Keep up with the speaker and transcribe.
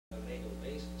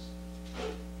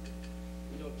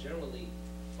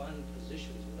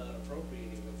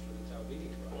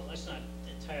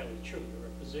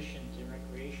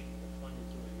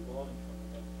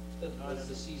of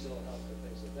the seasonal help and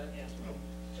things like that. Yeah. But,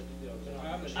 you know,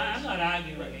 I'm not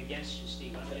arguing Right. against you,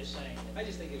 Steve, I'm just saying that. I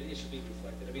just think it should be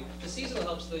reflected. I mean, the seasonal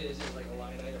helps is like a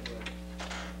line item where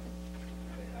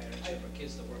they hire a for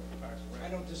kids to work for Parks and Rec.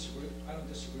 I don't disagree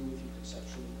with you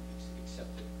conceptually, except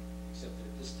that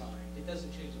at this time, It doesn't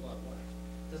change the bottom line.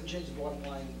 it doesn't change the bottom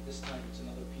line, this time it's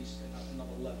another piece,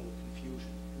 another level of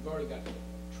confusion. We've already got a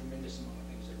tremendous amount of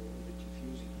things that are a little bit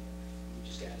confusing here. And we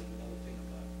just added another thing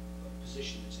about a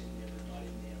position that's in there, but not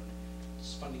in there, and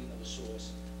it's funding another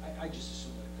source. I just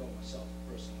assume that go myself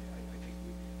personally. I think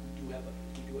we do have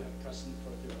precedent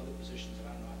for if there are other positions that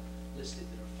are not listed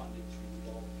that are funded through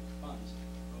revolving funds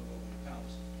or revolving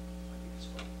accounts. I think it's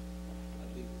fine. I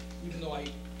believe, even though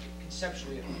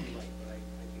conceptually I think you're right, but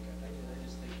I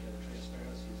just think that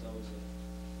transparency is always the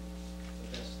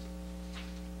best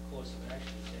course of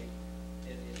action to take.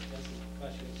 And it doesn't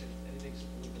cost you anything to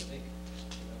believe to think.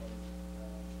 You know,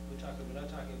 we're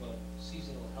not talking about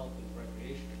seasonal help and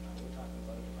recreation now. We're talking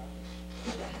about a department. So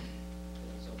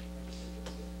I just think it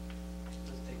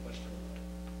doesn't take much to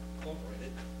incorporate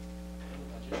it in the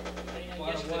budget.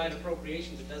 Bottom line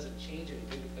appropriations, it doesn't change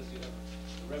anything because you have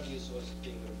the revenue source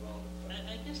being involved.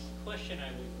 I guess the question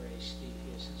I would raise, Steve,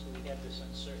 here, since we have this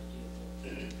uncertainty of who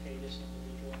to pay this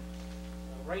individual,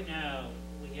 right now,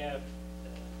 we have,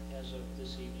 as of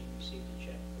this evening, received a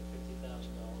check for $50,000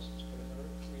 that's put in a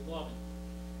revolving.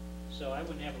 So I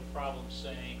wouldn't have a problem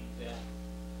saying that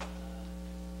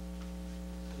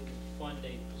we would fund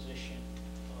a position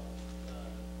of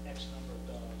X number of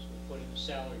dollars. We put in a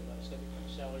salary budget, so we put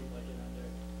a salary budget under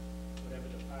whatever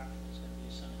department is going to be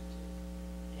assigned to,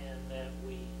 and that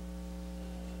we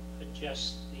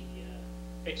adjust the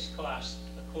fixed cost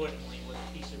accordingly, with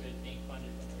a piece of it being funded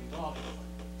from the revolving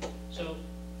fund. So,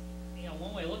 you know,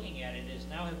 one way of looking at it is,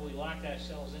 now have we locked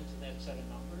ourselves into that set of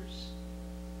numbers?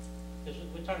 Because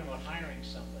we're talking about hiring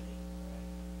somebody, right?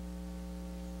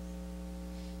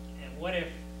 And what if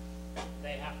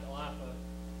they have to offer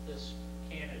this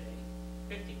candidate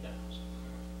 $50,000,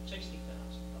 $60,000?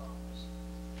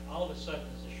 All of a sudden,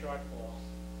 there's a shortfall,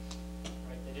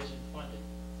 right, that isn't funded.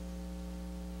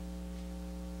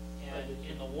 And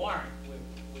in the warrant,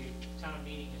 town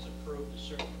meeting has approved a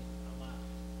certain amount.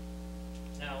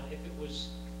 Now, if it was,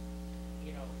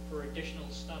 you know, for additional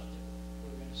stuff that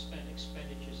we're going to spend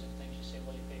expenditures and things, you say,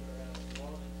 well, you pay for it out of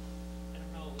revolving. I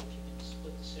don't know if you can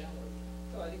split the salary.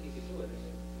 No, I think you can do it, and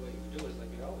the way you do it is like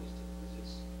we always do, is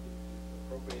it's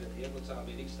appropriate at the end of the town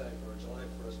meeting time for a July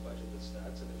 1st budget that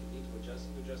starts, and if you need to adjust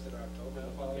it in October,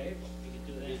 the following April. You can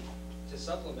do that. To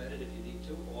supplement it if you need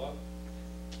to, or.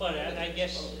 But I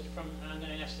guess I'm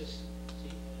going to ask this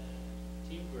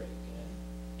to you, Greg.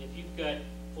 If you've got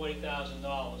 $40,000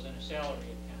 in a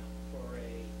salary account for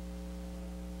a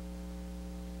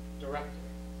director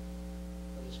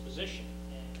for this position,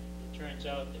 and it turns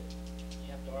out that you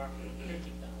have to offer $50,000,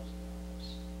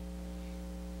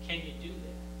 can you do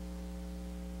that?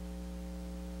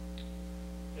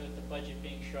 With the budget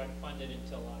being short funded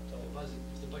until October.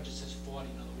 if the budget says 40,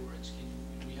 in other words,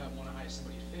 we want to hire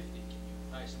somebody at 50, can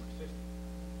you hire somebody at 50?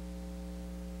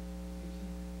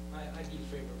 I'd be in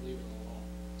favor of leaving it alone.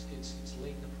 It's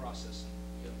late in the process, and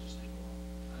we gotta just leave it alone.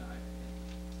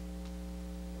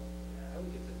 I would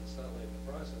get that it's not late in the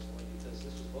process, only because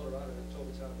this was voted on in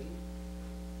October town meeting.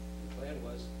 The plan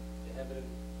was to have it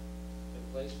in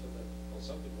place for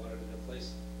some people wanted it in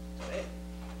place today.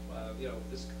 You know,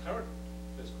 this current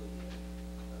fiscal year.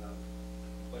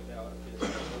 But now it appears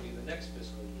it will be the next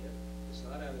fiscal year. It's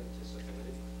not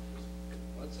unanticipated. It's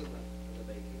months in the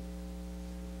making.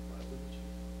 Why wouldn't you?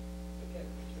 Again,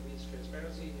 it should be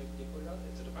transparency. You put it out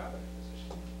there. It's a department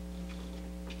position.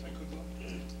 I could look.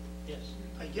 Yes.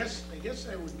 I guess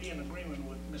I would be in agreement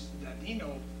with Mr.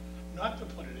 Dadino not to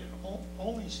put it in,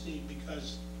 only, Steve,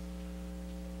 because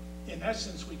in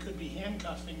essence, we could be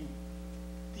handcuffing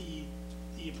the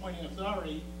appointing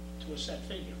authority to a set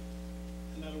figure.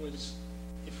 In other words,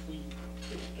 if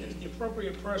the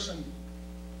appropriate person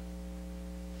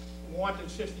wanted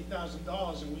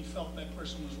 $50,000 and we felt that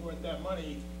person was worth that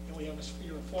money, and we have a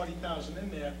figure of $40,000 in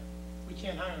there, we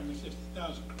can't hire him at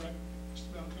 $50,000, correct, Mr.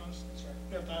 Valconis? That's right.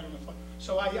 We have to hire him at $40,000.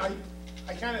 So I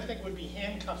kind of think we'd be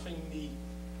handcuffing the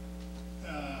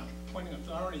appointing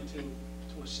authority to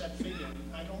a set figure.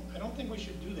 I don't think we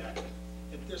should do that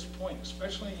at this point,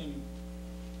 especially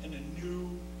in a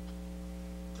new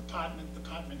department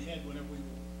head, whatever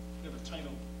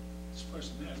title this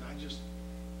person has. I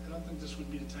don't think this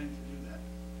would be the time to do that.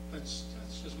 That's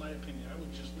just my opinion. I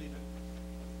would just leave it.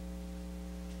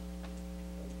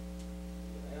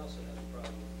 I also have a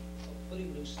problem of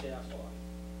putting new staff on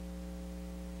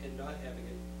and not having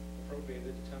it appropriated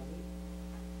at town meeting.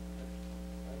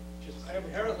 I just I have a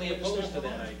inherently problem with opposed to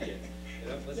that. that idea. You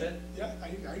know, what's that? Yeah, I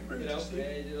agree You with know,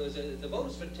 you, Steve. the vote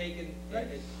has been taken, Right.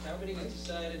 town meeting has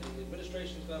decided, the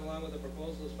administration's gone along with the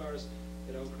proposal as far as,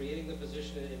 creating the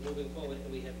position and moving forward,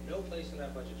 and we have no place in our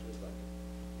budget to reflect it.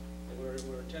 And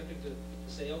we're attempting to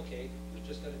say, okay, we're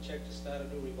just gonna check to start a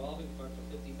new revolving fund for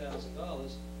 $50,000,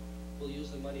 we'll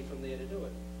use the money from there to do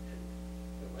it. And,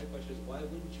 my question is, why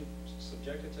wouldn't you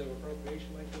subject it to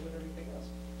appropriation like you would everything else?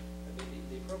 I mean,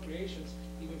 the appropriations,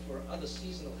 even for other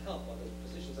seasonal help, other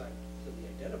positions aren't clearly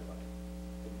identified.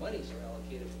 The monies are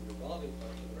allocated from the revolving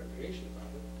fund to the recreation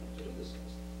department to do this sort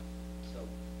of stuff. So,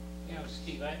 You know,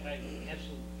 Steve, I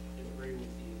absolutely agree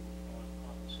with you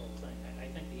on this whole thing. I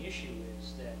think the issue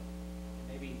is that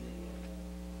maybe the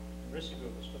risk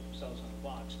group has put themselves on a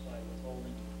box by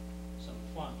withholding some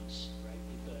funds, right?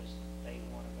 Because they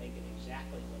want to make it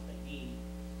exactly what they need,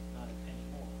 not a penny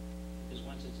more. Because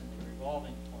once it's in the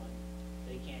revolving fund,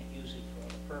 they can't use it for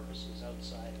other purposes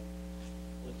outside of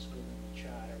what's within the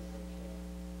charter of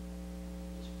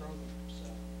this program.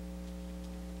 So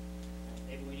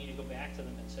maybe we need to go back to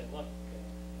them and say, look,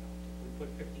 if we put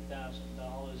 $50,000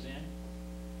 in,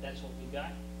 that's what we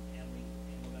got, and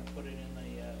we're going to put it in the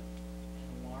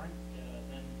warrant.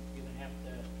 Then you're going to have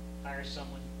to hire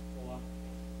someone for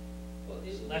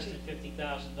less than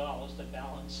 $50,000 to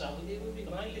balance out it would be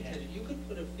the my money. contention, you could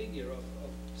put a figure of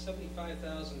 $75,000 in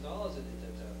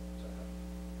it to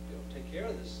take care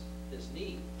of this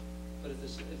need. But if the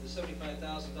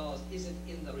 $75,000 isn't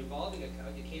in the revolving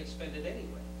account, you can't spend it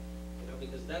anyway.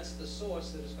 Because that's the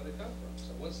source that it's going to come from. So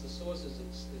once the source is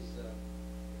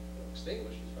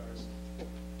extinguished, as far as,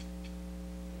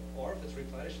 or if it's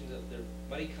replenished and the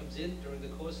money comes in during the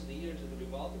course of the year to the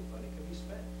revolving fund, it can be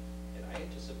spent. And I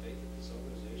anticipate that this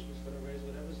organization is going to raise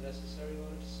whatever is necessary in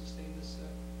order to sustain this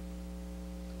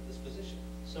position.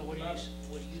 So what do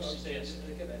you suggest?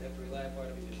 Again, I'd have to rely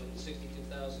upon it between $62,000,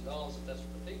 if that's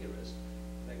what the figure is,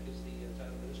 and that gives the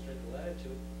town administrator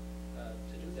latitude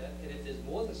to do that. And if there's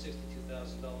more than $62,000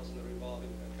 in the revolving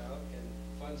account and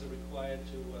funds are required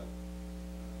to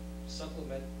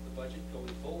supplement the budget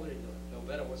going forward, and no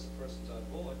matter once the person's on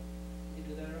board, you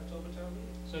do that in October town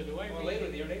meeting. So do I Or read, later,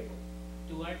 in April.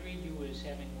 do I read you as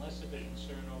having less of a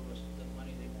concern over the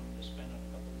money they wanted to spend on a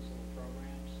couple of these little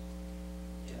programs?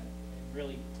 Yeah. And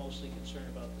really mostly concerned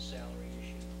about the salary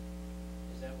issue?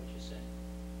 Is that what you're saying?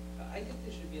 I think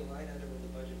there should be a line item in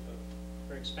the budget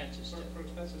For expenses too? for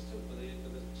expenses too, for the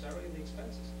salary and the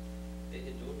expenses. They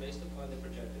do it based upon the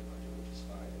projected budget, which is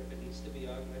fine. If it needs to be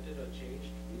augmented or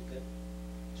changed, we've got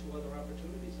two other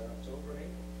opportunities, October and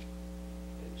April.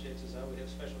 And chances are we have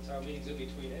special town meetings in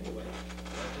between anyway,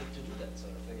 to do that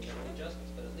sort of thing, and make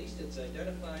adjustments. But at least it's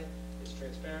identified, it's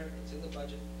transparent, it's in the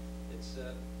budget, it's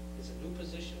a new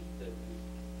position that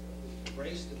we've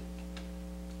embraced and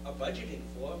are budgeting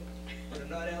for, but are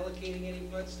not allocating any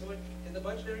funds to it in the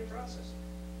budgetary process.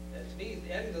 And to me,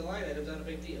 adding the line item's not a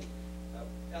big deal.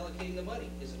 Allocating the money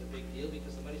isn't a big deal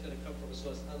because the money's gonna come from a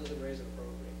source other than raise and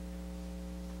appropriate.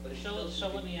 But it should So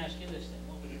also let be- me ask you this then,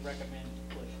 what would you recommend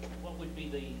to put? What would be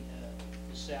the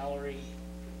salary?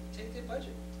 Take their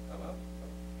budget, come up.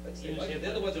 That's their Use budget.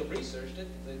 their They're the ones who researched it.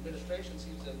 The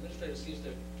administrator seems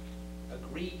to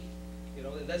agree,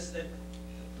 and that's, that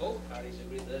both parties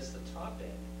agree that that's the top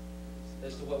end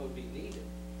as to what would be needed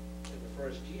in the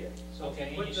first year. So if Okay,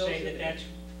 and put you those say in that there- that's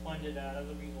funded out of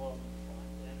the revolving fund,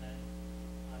 and then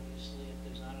obviously if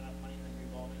there's not enough money in the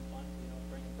revolving fund, we don't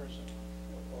bring the person on.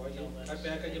 Or you Until that's cut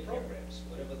back on your taken care of. programs,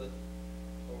 whatever the,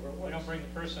 over it was. We don't bring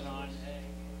the person on,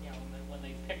 when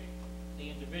they pick the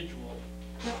individual,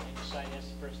 they decide that's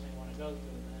the person they want to go to,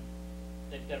 then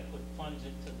they've got to put funds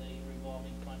into the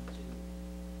revolving fund to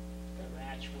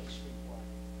match what's required.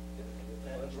 If the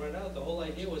funds ran out, the whole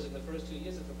idea was in the first 2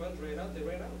 years, if the funds ran out, they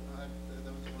ran out.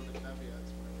 That was one of the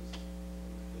caveats when it was.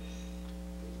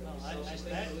 It Well, was I-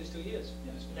 self-sustained that- for at least 2 years.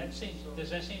 That seems, does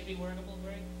that seem to be workable,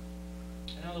 Greg?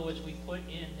 In other words, we put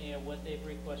in there what they've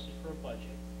requested for a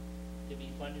budget to be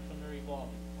funded from the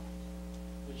revolving fund,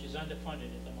 which is underfunded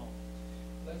at the moment.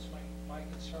 That's my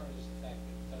concern is the fact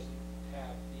that it doesn't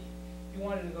have the, if you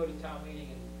wanted to go to town meeting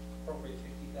and appropriate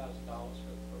 $50,000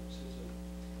 for the purposes of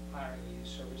hiring a youth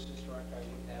services director, I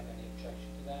wouldn't have any objection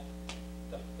to that.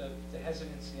 The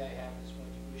hesitancy I have is when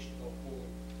you wish to go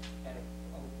forward and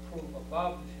approve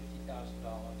above the $50,000.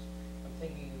 I'm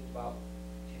thinking about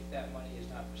if that money is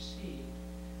not received,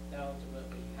 then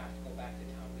ultimately you have to go back to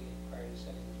town meeting prior to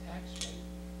setting the tax rate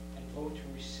and vote to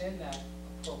rescind that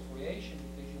appropriation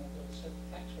because you won't be able to set the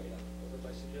tax rate up. Well,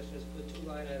 my suggestion is put 2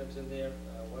 line items in there,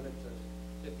 one at the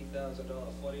 $50,000,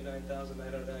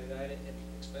 $49,999, and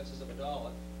expenses of $1.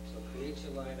 So create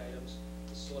your line items.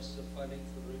 The sources of funding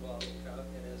for the revolving account,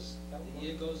 and as the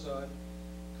year goes on,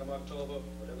 come October,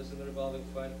 whatever's in the revolving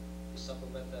fund, you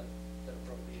supplement that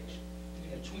appropriation.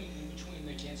 In between,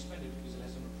 they can't spend it because it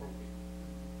hasn't appropriated.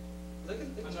 They can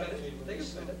I'm not spend in it, favor of they can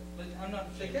this. spend it, But I'm not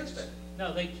in they favor can of spend this. it.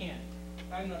 No, they can't.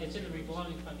 I'm not. It's in the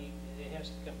revolving fund, it has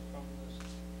to come from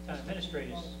the town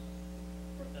administrators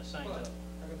assigned Well, up.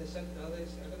 how can they spend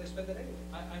it anyway?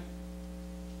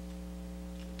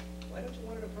 Why don't you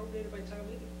want it appropriated by town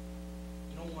meeting?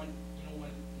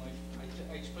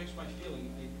 I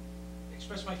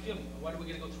express my feeling, why do we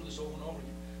gotta go through this over and over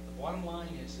again? The bottom line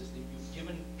is that you've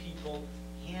given people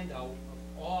handout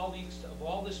of all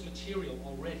this material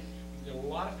already. You've got a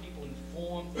lot of people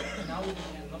informed, and now we're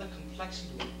gonna add another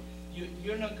complexity to it.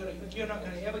 You're not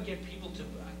gonna ever get people to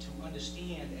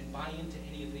understand and buy into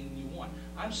anything you want.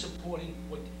 I'm supporting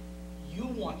what you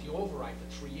want, the override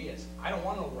for 3 years. I don't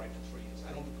want an override for 3 years,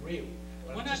 I don't agree with it.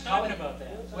 But We're I'm not just talking telling you- about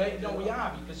that. Well, no, we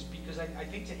are, because I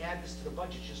think to add this to the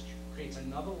budget just creates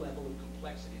another level of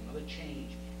complexity, another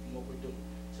change in what we're doing.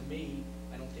 To me,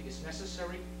 I don't think it's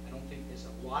necessary, I don't think there's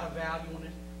a lot of value in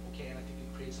it, okay, and I think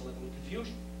it creates a level of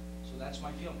confusion. So that's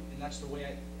my feeling, and that's the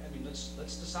way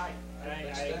let's decide.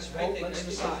 Let's vote, let's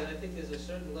decide. I think there's a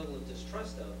certain level of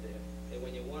distrust out there, and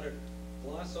when you want to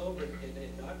gloss over it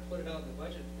and not put it out in the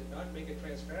budget, and not make it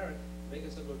transparent, make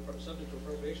it subject to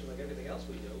appropriation like everything else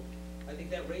we do, I think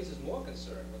that raises more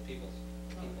concern with people's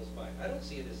mind. I don't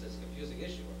see it as a confusing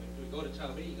issue. I mean, if we go to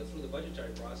town meeting, you go through the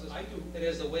budgetary process. I do. It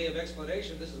has a way of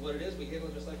explanation, this is what it is, we handle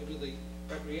it just like we do the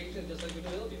recreation, just like we do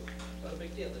Hillview. It's not a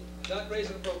big deal. It's not raise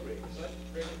and appropriate, it's not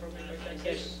raise and appropriate by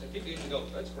taxation. And people usually go,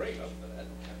 that's great, I'm for that.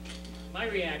 My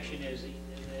reaction is that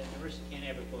Marissa can't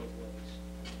have it both ways.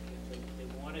 They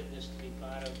wanted this to be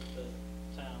part of the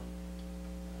town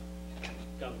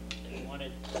government. They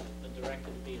wanted the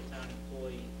director to be a town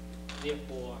employee.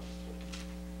 Therefore,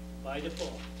 by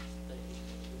default, they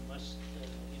must,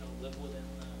 live within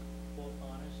the four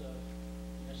corners of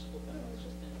municipal boundaries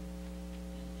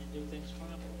and do things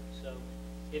properly. So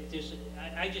if there's,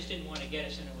 I just didn't want to get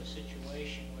us into a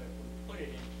situation where if we put it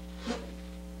in,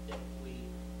 that we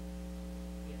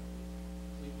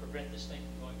prevent this thing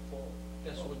from going forward.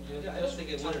 That's what I don't think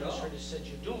it would at all. the administrator said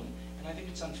you're doing, and I think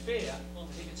it's unfair. I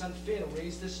think it's unfair to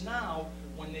raise this now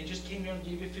when they just came here and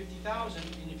gave you 50,000,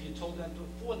 and if you told them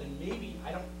before, then maybe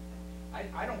I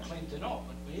don't claim to know,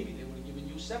 but maybe they would have given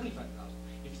you 75,000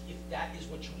 if that is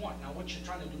what you want. Now, what you're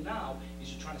trying to do now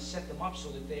is you're trying to set them up so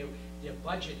that they're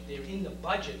in the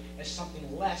budget as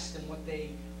something less than what they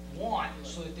want,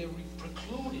 so that they're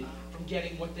precluded from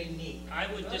getting what they need. I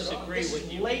would Not at all. disagree with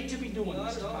It's you. late to be doing Not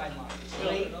this, at to all. my mind. It's Not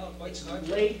late, at all. Quite it's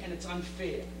contrary. late and it's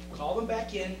unfair. Call them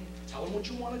back in, tell them what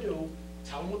you want to do,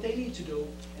 tell them what they need to do,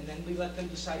 and then we let them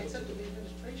decide It's what up to to do. the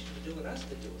administration to do what us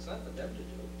to do, it's not for them to do.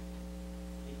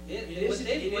 It What is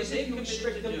they've if you committed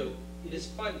restrict to them. do is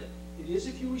fund it. It is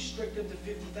if you restrict them to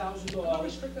 $50,000, I'm not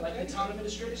restricting like the anything. town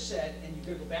administrator said, and you're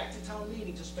gonna go back to town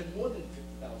meeting to spend more than $50,000.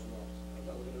 I'm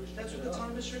not looking to restrict That's it what the at all. town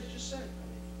administrator just said.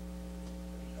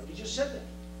 He just said that,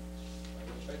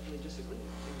 I respectfully disagree.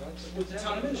 with the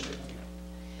town administrator.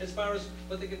 As far as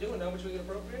what they can do and how much we can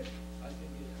appropriate,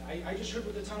 I just heard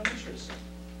what the town administrator said.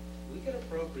 we can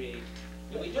appropriate.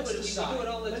 And we do Let's it, we decide. do it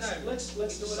all the Let's- time. let's We do it all-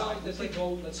 decide. Just Let's like go,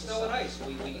 let's snow and decide. ice,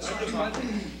 we Let's underfund it,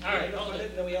 we All right, hold underfund it.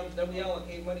 it, then we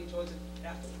allocate money towards it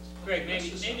afterwards. Greg, Let's maybe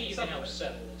decide. you can help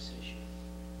settle this issue.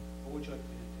 What would you like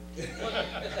me to do?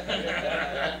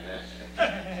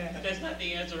 That's not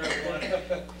the answer I wanted.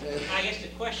 I guess the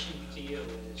question to you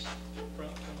is, from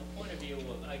a point of view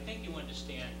of, I think you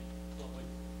understand what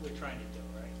we're trying to do,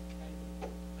 right?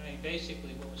 I mean,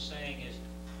 basically what we're saying is,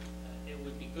 it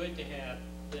would be good to have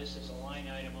this as a line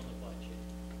item on the budget.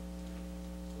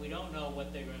 We don't know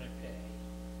what they're gonna pay.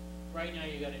 Right now,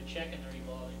 you got a check in the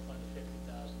revolving fund of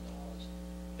 $50,000,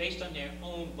 based on their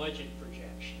own budget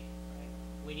projection,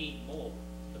 right? We need more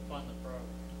to fund the program.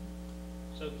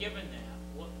 So given that,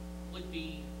 what would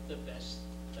be the best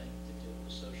thing to do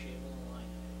associated with a line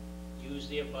item? Use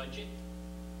their budget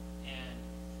and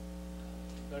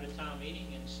go to town meeting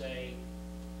and say,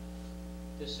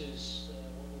 this is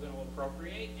what we're going to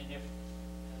appropriate, and if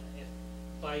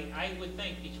I would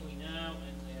think between now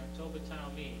and the October town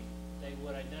meeting, they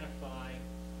would identify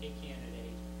a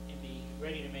candidate and be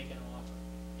ready to make an offer.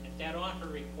 And if that offer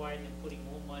required them putting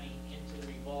more money into the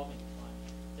revolving fund,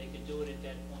 they could do it at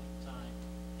that point in time.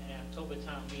 And at October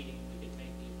town meeting, we could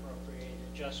make the appropriate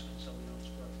adjustment so we don't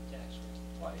screw up the tax rate.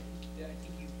 Well, I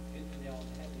think you hit the nail on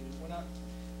the head. We're not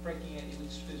breaking it,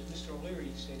 as Mr.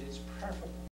 O'Leary said, it's perfectly